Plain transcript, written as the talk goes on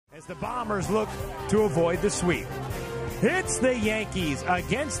as the Bombers look to avoid the sweep. It's the Yankees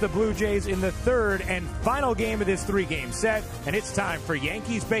against the Blue Jays in the third and final game of this three-game set, and it's time for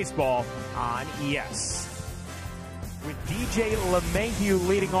Yankees baseball on ES. With DJ LeMahieu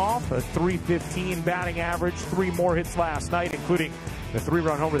leading off, a .315 batting average, 3 more hits last night, including the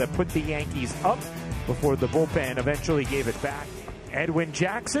 3-run homer that put the Yankees up before the bullpen eventually gave it back. Edwin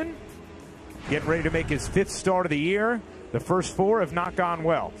Jackson getting ready to make his 5th start of the year. The first 4 have not gone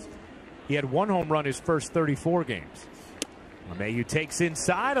well. He had 1 home run his first 34 games. LeMahieu takes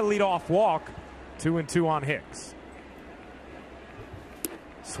inside, a leadoff walk, 2-2 on Hicks.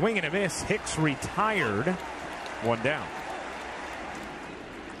 Swing and a miss. Hicks retired. 1 down.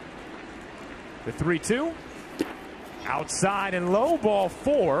 The 3-2. Outside and low, ball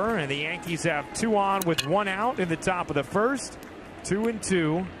 4, and the Yankees have 2 on with 1 out in the top of the first.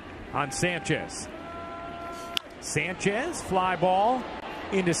 2-2 on Sanchez. Sanchez, fly ball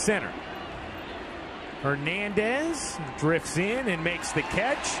into center. Hernandez drifts in and makes the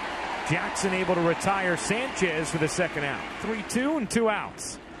catch. Jackson able to retire Sanchez for the second out. 3-2 and 2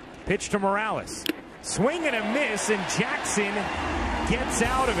 outs. Pitch to Morales. Swing and a miss, and Jackson gets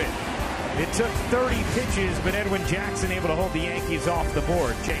out of it. It took 30 pitches, but Edwin Jackson able to hold the Yankees off the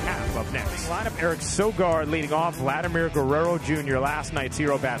board. Jay Happ up next. Lineup, Eric Sogard leading off. Vladimir Guerrero Jr., last night's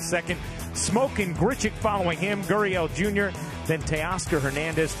hero, bat second. Smoke and Grichuk following him. Gurriel Jr., then Teoscar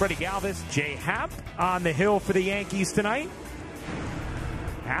Hernandez, Freddie Galvis. Jay Happ on the hill for the Yankees tonight.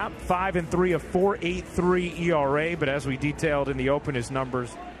 Happ 5-3, a 4.83 ERA, but as we detailed in the open, his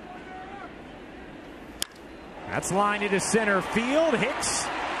numbers. That's lined into center field. Hicks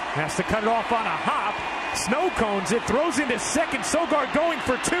has to cut it off on a hop. Snow cones it, throws into second. Sogard going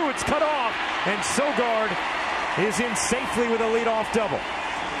for 2. It's cut off, and Sogard is in safely with a leadoff double.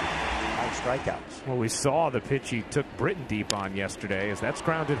 Strikeouts. Well, we saw the pitch he took Britton deep on yesterday, as that's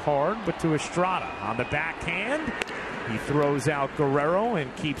grounded hard, but to Estrada. On the backhand, he throws out Guerrero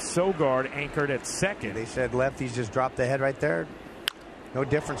and keeps Sogard anchored at second. They said lefties just dropped the head right there. No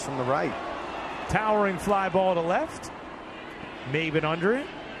difference from the right. Towering fly ball to left. Maben under it.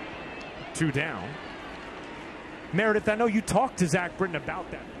 2 down. Meredith, I know you talked to Zach Britton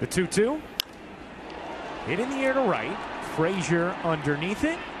about that. The 2-2. Hit in the air to right. Frazier underneath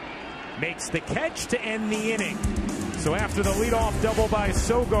it. Makes the catch to end the inning. So after the leadoff double by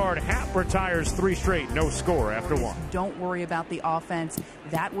Sogard, Happ retires 3 straight. No score after 1. Don't worry about the offense.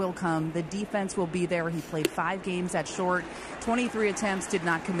 That will come. The defense will be there. He played 5 games at short. 23 attempts, did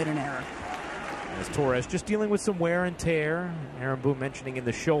not commit an error. As Torres just dealing with some wear and tear. Aaron Boone mentioning in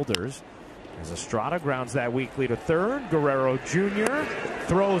the shoulders. As Estrada grounds that weakly to third. Guerrero Jr.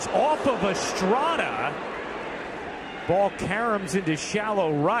 throws off of Estrada. Ball caroms into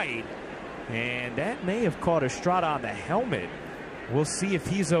shallow right. And that may have caught Estrada on the helmet. We'll see if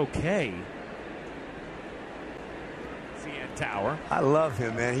he's okay. CN Tower. I love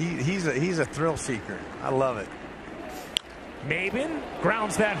him, man. He's a thrill seeker. I love it. Maben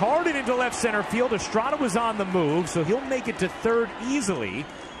grounds that hard and into left center field. Estrada was on the move, so he'll make it to third easily.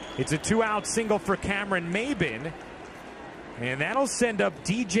 It's a 2-out single for Cameron Maben. And that'll send up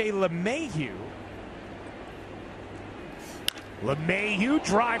DJ LeMahieu. LeMahieu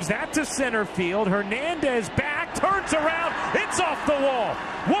drives that to center field. Hernandez back, turns around, it's off the wall.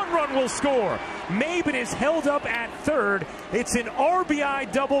 1 run will score. Maben is held up at third. It's an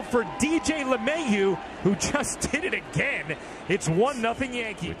RBI double for DJ LeMahieu, who just did it again. It's 1-0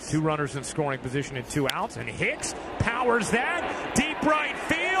 Yankees. With 2 runners in scoring position and 2 outs, and Hicks powers that deep right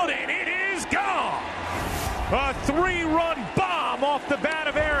field, and it is gone. A 3-run bomb off the bat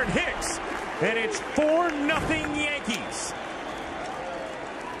of Aaron Hicks, and it's 4-0 Yankees.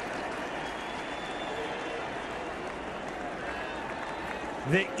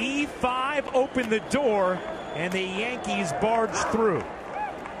 The E5 opened the door, and the Yankees barged through.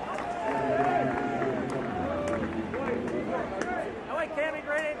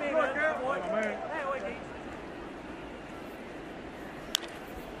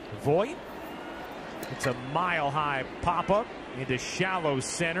 Voit. It's a mile-high pop-up into shallow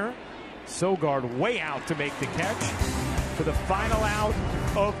center. Sogard way out to make the catch for the final out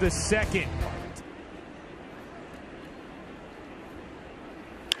of the second.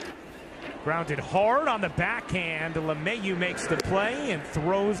 Grounded hard on the backhand. LeMahieu makes the play and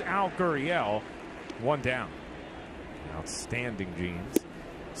throws out Gurriel. 1 down. Outstanding, Jeans.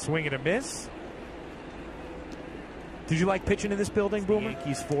 Swing and a miss. Did you like pitching in this building, Boomer?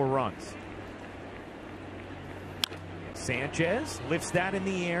 Yankees 4 runs. Sanchez lifts that in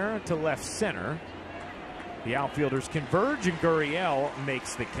the air to left center. The outfielders converge, and Gurriel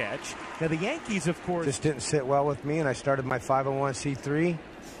makes the catch. Now, the Yankees, of course... This didn't sit well with me, and I started my 501c3.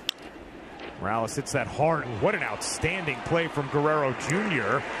 Morales hits that hard. What an outstanding play from Guerrero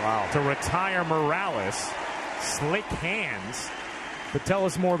Jr. Wow. To retire Morales. Slick hands. But tell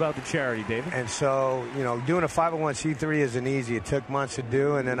us more about the charity, David. And so, you know, doing a 501c3 isn't easy. It took months to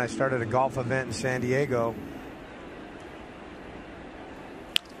do, and then I started a golf event in San Diego.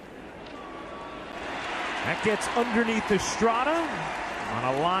 That gets underneath Estrada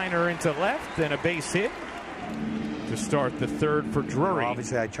on a liner into left, and a base hit to start the third for Drury. Well,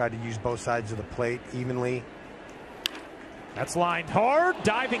 obviously, I tried to use both sides of the plate evenly. That's lined hard.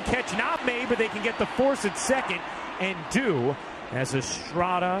 Diving catch not made, but they can get the force at second and do, as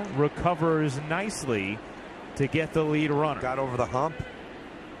Estrada recovers nicely to get the lead runner. Got over the hump.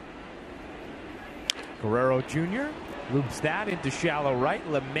 Guerrero Jr. loops that into shallow right.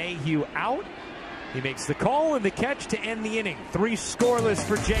 LeMahieu out. He makes the call and the catch to end the inning. 3 scoreless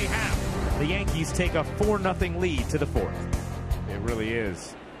for Jay Happ. The Yankees take a 4-0 lead to the fourth. It really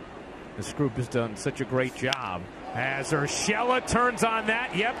is. This group has done such a great job. As Urshela turns on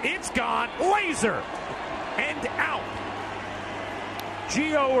that. Yep, it's gone. Laser and out.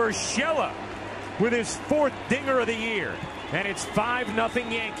 Gio Urshela with his 4th dinger of the year. And it's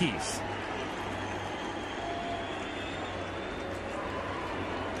 5-0 Yankees.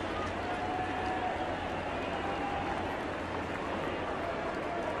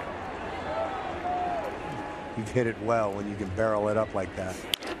 You've hit it well when you can barrel it up like that.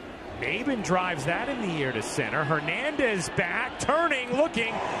 Maben drives that in the air to center. Hernandez back, turning,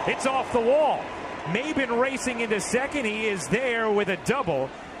 looking. It's off the wall. Maben racing into second. He is there with a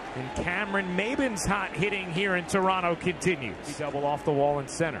double. And Cameron Maben's hot hitting here in Toronto continues. Double off the wall in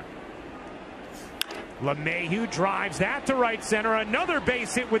center. LeMahieu drives that to right center. Another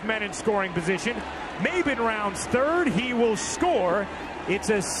base hit with men in scoring position. Maben rounds third. He will score. It's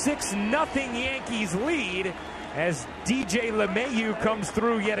a 6-0 Yankees lead as DJ LeMahieu comes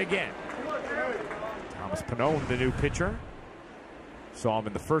through yet again. Thomas Pannone, the new pitcher. Saw him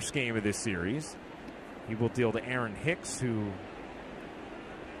in the first game of this series. He will deal to Aaron Hicks, who...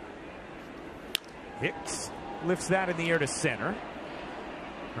 Hicks lifts that in the air to center.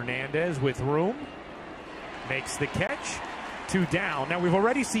 Hernandez with room. Makes the catch. 2 down. Now, we've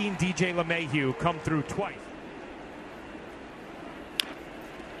already seen DJ LeMahieu come through twice.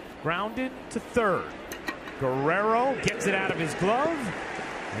 Grounded to third. Guerrero gets it out of his glove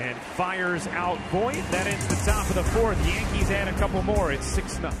and fires out Voit. That ends the top of the fourth. The Yankees add a couple more. It's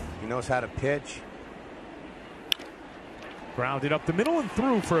 6-0. He knows how to pitch. Grounded up the middle and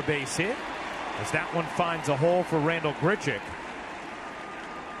through for a base hit, as that one finds a hole for Randall Grichuk.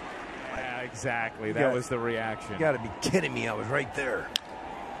 Yeah, exactly. That was the reaction. You got to be kidding me. I was right there.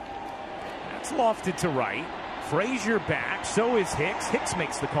 That's lofted to right. Frazier back, so is Hicks. Hicks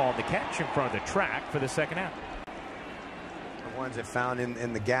makes the call on the catch in front of the track for the second out. The ones that found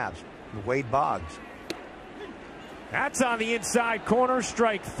in the gaps. Wade Boggs. That's on the inside corner,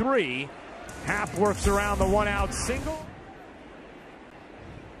 strike 3. Happ works around the 1-out single.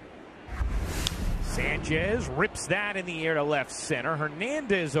 Sanchez rips that in the air to left center.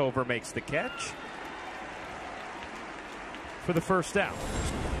 Hernandez over makes the catch for the first out.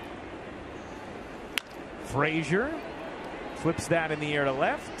 Frazier flips that in the air to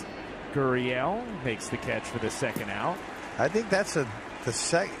left. Gurriel makes the catch for the second out. I think that's the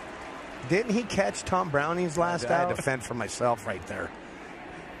second. Didn't he catch Tom Browning's last out? I had to fend for myself right there.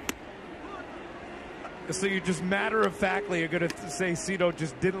 So you just matter-of-factly are going to say Cito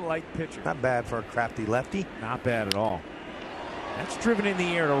just didn't like pitching. Not bad for a crafty lefty. Not bad at all. That's driven in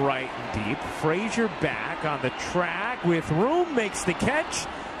the air to right and deep. Frazier back on the track with room, makes the catch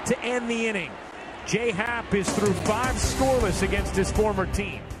to end the inning. Jay Happ is through 5 scoreless against his former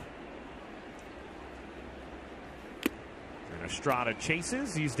team. And Estrada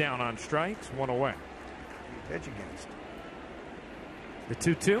chases. He's down on strikes. 1 away. Pitch against. The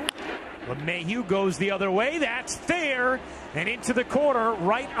 2-2. LeMahieu goes the other way. That's fair. And into the corner,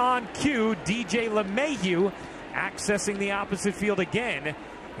 right on cue. DJ LeMahieu accessing the opposite field again.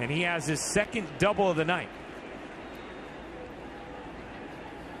 And he has his second double of the night.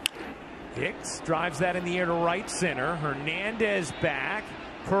 Hicks drives that in the air to right center. Hernandez back,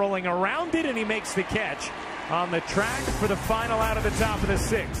 curling around it, and he makes the catch on the track for the final out of the top of the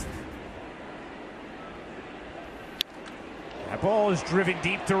 6th. That ball is driven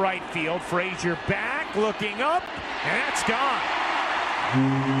deep to right field. Frazier back, looking up, and that's gone.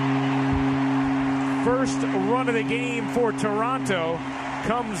 First run of the game for Toronto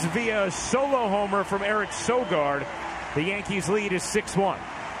comes via a solo homer from Eric Sogard. The Yankees lead is 6-1.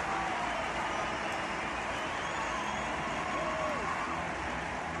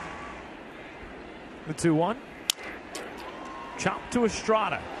 The 2-1. Chop to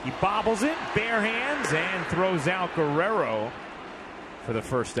Estrada. He bobbles it, bare hands, and throws out Guerrero for the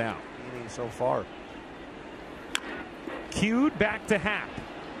first out. So far. Cued back to Happ.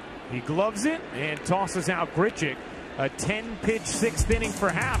 He gloves it and tosses out Grichuk. A 10-pitch sixth inning for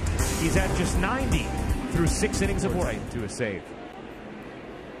Happ. He's at just 90 through 6 innings of work to a save.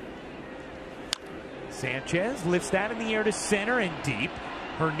 Sanchez lifts that in the air to center and deep.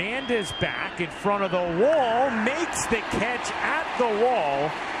 Hernandez back in front of the wall, makes the catch at the wall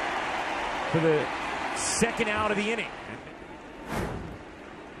for the second out of the inning.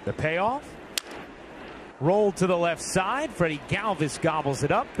 The payoff, rolled to the left side. Freddie Galvis gobbles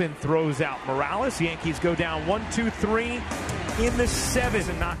it up and throws out Morales. Yankees go down 1-2-3 in the 7th,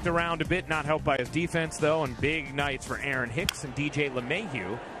 and knocked around a bit, not helped by his defense though. And big nights for Aaron Hicks and DJ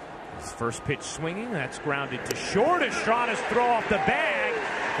LeMahieu. His first pitch swinging, that's grounded to short. Estrada's throw off the bag,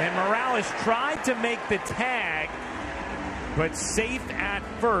 and Morales tried to make the tag, but safe at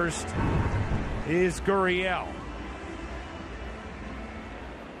first is Gurriel.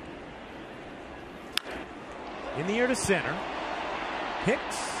 In the air to center.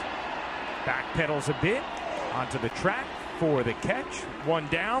 Hicks backpedals a bit onto the track for the catch. One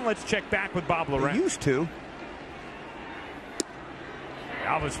down. Let's check back with Bob Lorenz. They used to.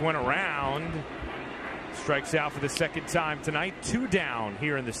 Galvis went around. Strikes out for the second time tonight. 2 down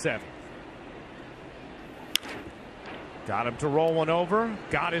here in the 7th. Got him to roll one over.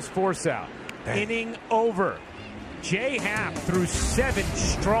 Got his force out. Dang. Inning over. Jay Happ threw 7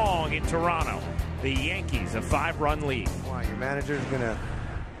 strong in Toronto. The Yankees a 5-run lead. Wow, your manager's going to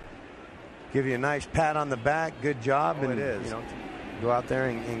give you a nice pat on the back. Good job. Oh, and, it is. You know, go out there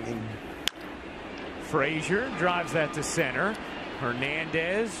and... Frazier drives that to center.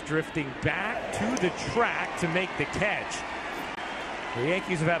 Hernandez drifting back to the track to make the catch. The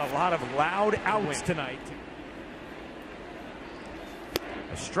Yankees have had a lot of loud outs tonight.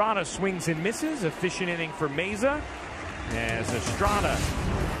 Estrada swings and misses. Efficient inning for Meza as Estrada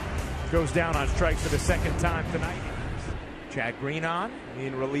goes down on strikes for the second time tonight. Chad Green on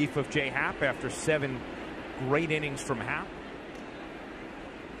in relief of Jay Happ after 7 great innings from Happ.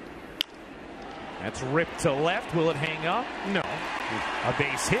 That's ripped to left. Will it hang up? No. A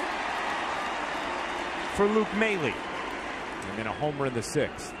base hit for Luke Maile. And then a homer in the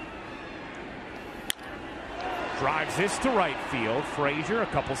 6th. Drives this to right field. Frazier a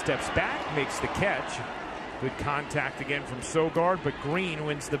couple steps back, makes the catch. Good contact again from Sogard, but Green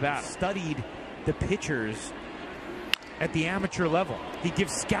wins the battle. Studied the pitchers at the amateur level. He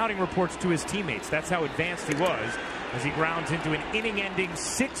gives scouting reports to his teammates. That's how advanced he was as he grounds into an inning-ending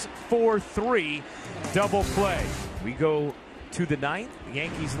 6-4-3 double play. We go to the 9th. The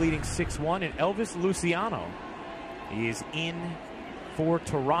Yankees leading 6-1, and Elvis Luciano is in for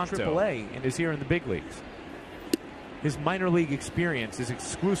Toronto AAA and is here in the big leagues. His minor league experience is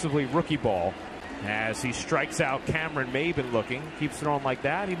exclusively rookie ball. As he strikes out Cameron Maben looking, keeps throwing like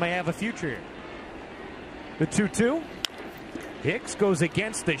that, he may have a future here. The 2-2. Hicks goes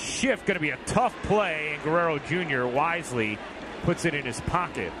against the shift. Going to be a tough play, and Guerrero Jr. wisely puts it in his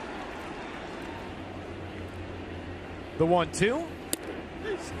pocket. The 1-2.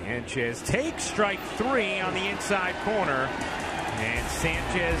 Sanchez takes strike 3 on the inside corner, and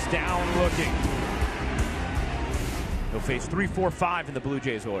Sanchez down looking. He'll face 3-4-5 in the Blue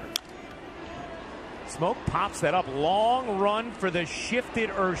Jays order. Smoke pops that up. Long run for the shifted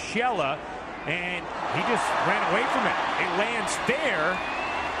Urshela, and he just ran away from it. It lands fair.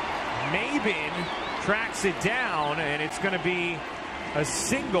 Maben tracks it down, and it's going to be a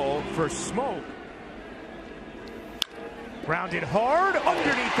single for Smoke. Grounded hard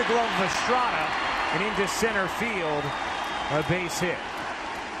underneath the glove of Estrada and into center field. A base hit.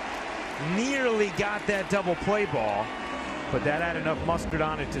 Nearly got that double play ball, but that had enough mustard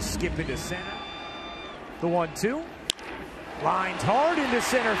on it to skip into center. The 1-2. Lined hard into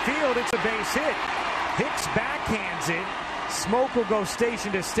center field. It's a base hit. Hicks backhands it. Smoke will go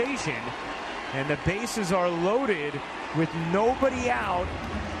station to station, and the bases are loaded with nobody out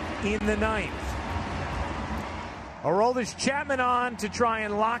in the 9th. Aroldis Chapman on to try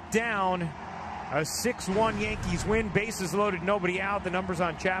and lock down a 6-1 Yankees win. Bases loaded, nobody out. The numbers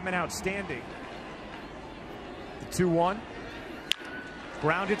on Chapman outstanding. The 2-1.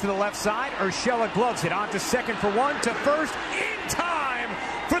 Grounded to the left side. Urshela gloves it onto second for 1, to first in time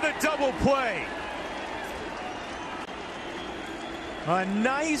for the double play. A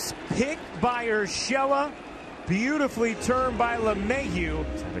nice pick by Urshela. Beautifully turned by LeMahieu.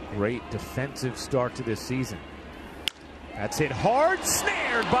 He's had a great defensive start to this season. That's hit hard.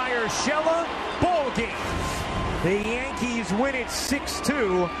 Snared by Urshela. Ball game. The Yankees win it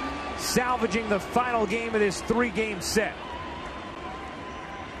 6-2, salvaging the final game of this 3-game set.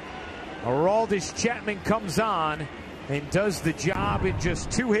 Aroldis Chapman comes on and does the job in just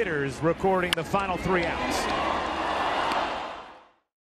 2 hitters, recording the final 3 outs.